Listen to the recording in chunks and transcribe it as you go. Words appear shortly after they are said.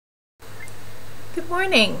Good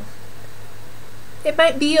morning. It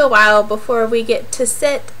might be a while before we get to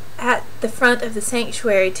sit at the front of the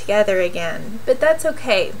sanctuary together again, but that's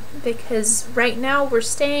okay because right now we're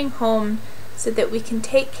staying home so that we can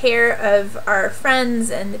take care of our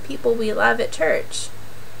friends and the people we love at church.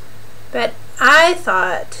 But I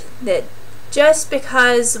thought that just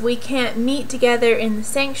because we can't meet together in the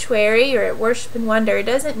sanctuary or at Worship and Wonder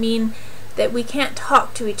doesn't mean that we can't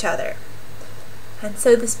talk to each other. And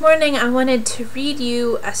so this morning I wanted to read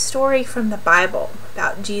you a story from the Bible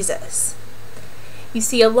about Jesus. You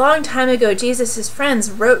see, a long time ago, Jesus'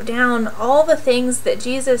 friends wrote down all the things that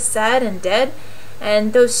Jesus said and did,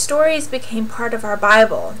 and those stories became part of our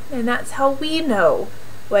Bible, and that's how we know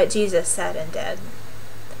what Jesus said and did.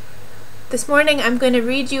 This morning I'm going to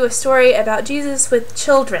read you a story about Jesus with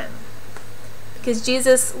children, because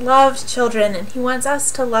Jesus loved children and he wants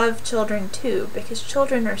us to love children too, because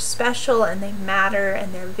children are special and they matter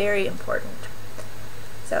and they're very important.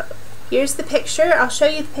 So here's the picture. I'll show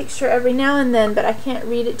you the picture every now and then, but I can't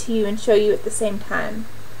read it to you and show you at the same time.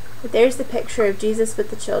 But there's the picture of Jesus with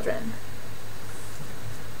the children.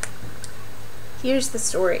 Here's the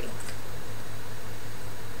story.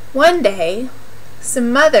 One day,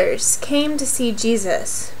 some mothers came to see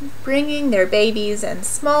Jesus, bringing their babies and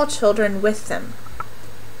small children with them.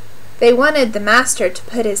 They wanted the Master to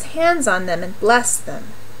put his hands on them and bless them.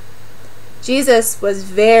 Jesus was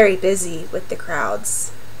very busy with the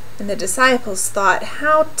crowds, and the disciples thought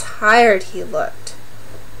how tired he looked.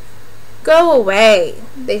 "Go away,"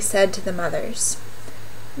 they said to the mothers.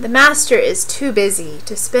 "The Master is too busy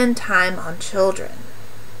to spend time on children."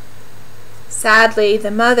 Sadly,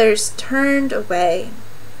 the mothers turned away.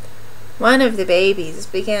 One of the babies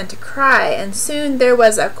began to cry, and soon there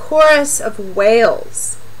was a chorus of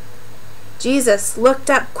wails. Jesus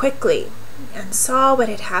looked up quickly and saw what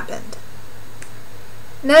had happened.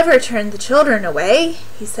 "Never turn the children away,"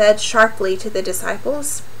 he said sharply to the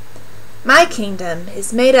disciples. "My kingdom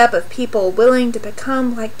is made up of people willing to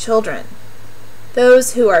become like children,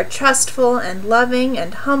 those who are trustful and loving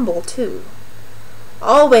and humble too.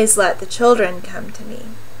 Always let the children come to me."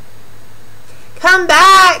 "Come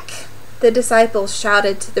back!" the disciples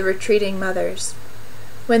shouted to the retreating mothers.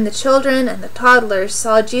 When the children and the toddlers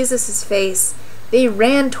saw Jesus' face, they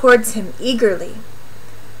ran towards him eagerly.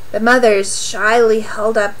 The mothers shyly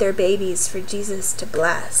held up their babies for Jesus to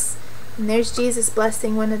bless. And there's Jesus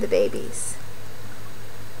blessing one of the babies.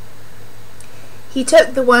 He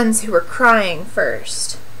took the ones who were crying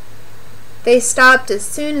first. They stopped as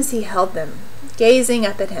soon as he held them, gazing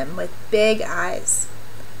up at him with big eyes.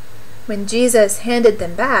 When Jesus handed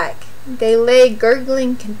them back, they lay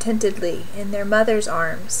gurgling contentedly in their mother's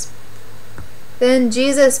arms. Then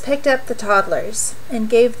Jesus picked up the toddlers and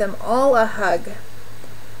gave them all a hug.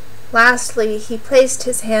 Lastly, he placed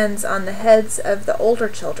his hands on the heads of the older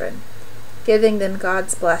children, giving them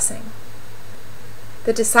God's blessing.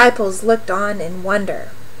 The disciples looked on in wonder.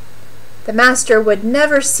 The Master would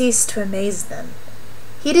never cease to amaze them.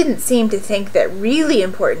 He didn't seem to think that really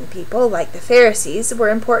important people, like the Pharisees, were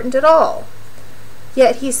important at all.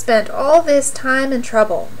 Yet he spent all this time and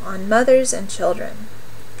trouble on mothers and children.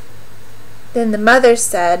 Then the mothers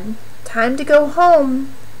said, "Time to go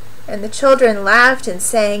home," and the children laughed and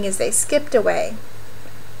sang as they skipped away.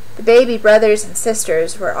 The baby brothers and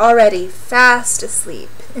sisters were already fast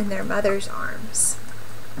asleep in their mother's arms.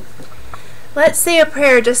 Let's say a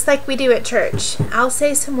prayer just like we do at church. I'll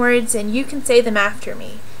say some words and you can say them after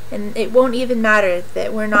me, and it won't even matter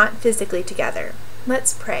that we're not physically together.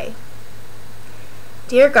 Let's pray.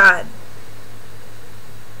 Dear God,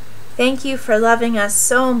 thank you for loving us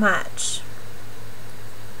so much.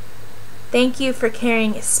 Thank you for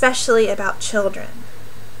caring especially about children.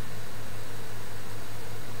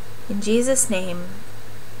 In Jesus' name,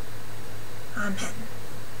 Amen.